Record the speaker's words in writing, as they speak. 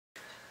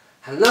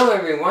Hello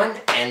everyone,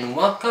 and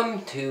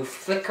welcome to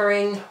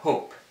Flickering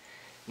Hope.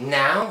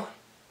 Now,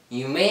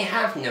 you may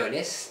have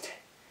noticed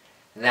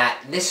that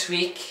this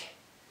week,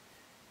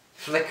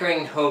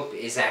 Flickering Hope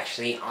is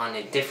actually on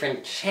a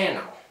different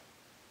channel.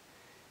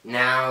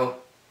 Now,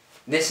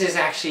 this is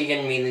actually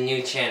going to be the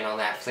new channel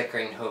that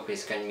Flickering Hope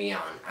is going to be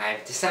on.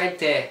 I've decided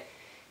to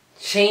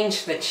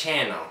change the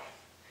channel.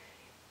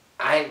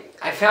 I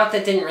felt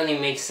it didn't really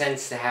make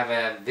sense to have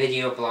a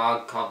video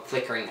blog called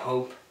Flickering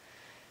Hope,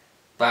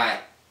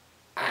 but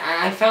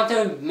I felt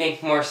it would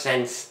make more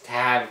sense to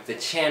have the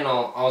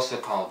channel also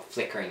called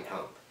Flickering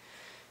Hope.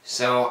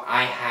 So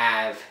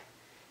I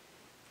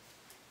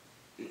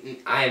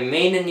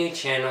made a new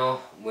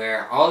channel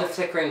where all the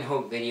Flickering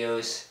Hope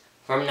videos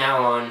from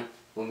now on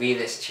will be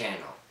this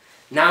channel.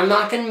 Now I'm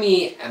not going to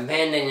be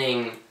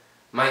abandoning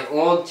my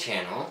old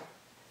channel.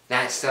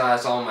 That still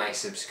has all my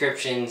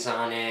subscriptions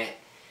on it.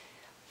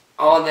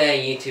 All the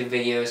YouTube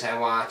videos I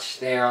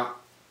watch,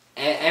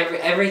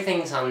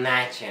 everything's on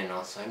that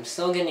channel, so I'm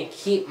still going to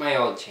keep my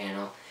old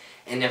channel.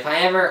 And if I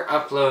ever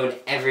upload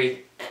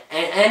anything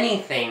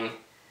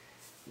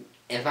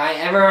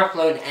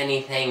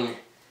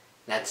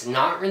that's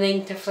not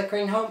related to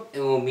Flickering Hope, it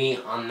will be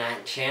on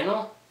that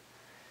channel.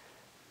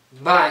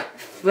 But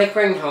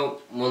Flickering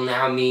Hope will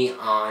now be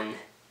on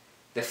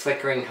the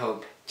Flickering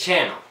Hope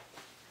channel.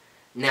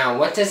 Now,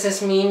 what does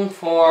this mean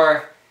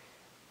for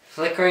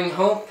Flickering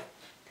Hope?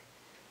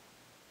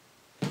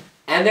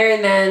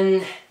 Other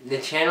than the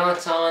channel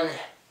it's on,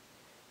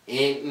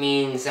 it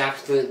means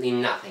absolutely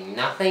nothing.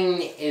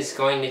 Nothing is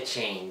going to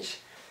change.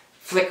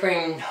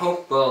 Flickering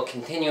Hope will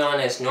continue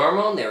on as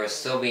normal. There will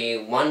still be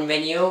one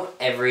video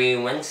every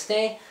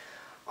Wednesday.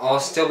 I'll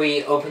still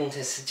be open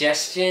to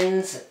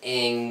suggestions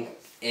in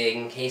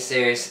case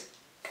there's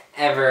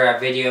ever a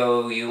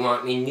video you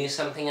want me to do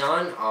something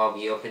on. I'll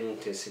be open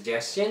to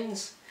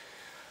suggestions.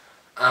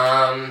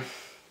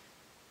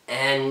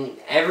 And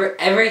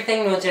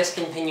everything will just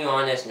continue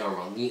on as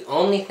normal. The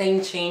only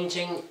thing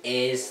changing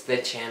is the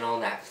channel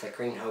that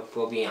Flickering Hope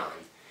will be on.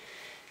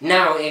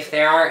 Now, if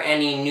there are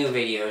any new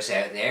videos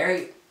out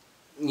there,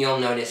 you'll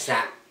notice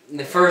that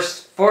the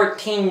first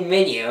 14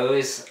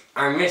 videos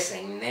are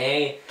missing.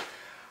 They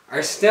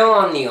are still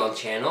on the old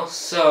channel,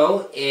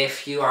 so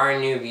if you are a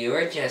new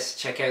viewer, just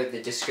check out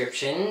the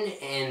description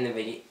in the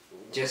video.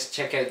 Just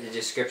check out the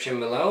description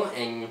below,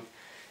 and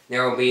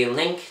there will be a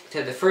link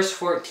to the first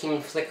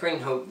 14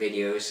 Flickering Hope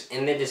videos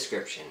in the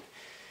description.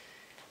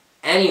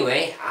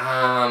 Anyway,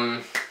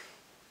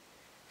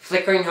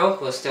 Flickering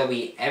Hope will still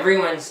be every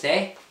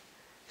Wednesday,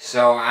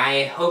 so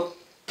I hope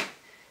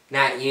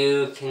that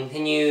you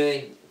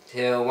continue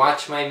to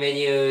watch my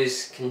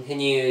videos,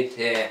 continue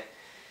to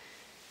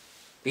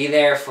be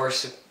there for,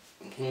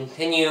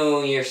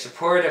 continue your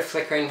support of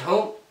Flickering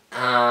Hope,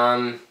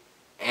 and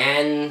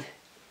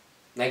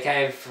like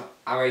I've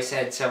already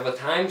said several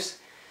times,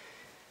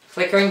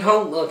 Flickering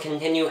Hope will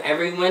continue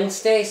every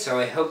Wednesday, so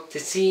I hope to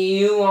see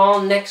you all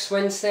next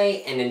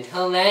Wednesday, and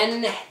until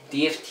then,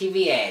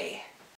 DFTVA.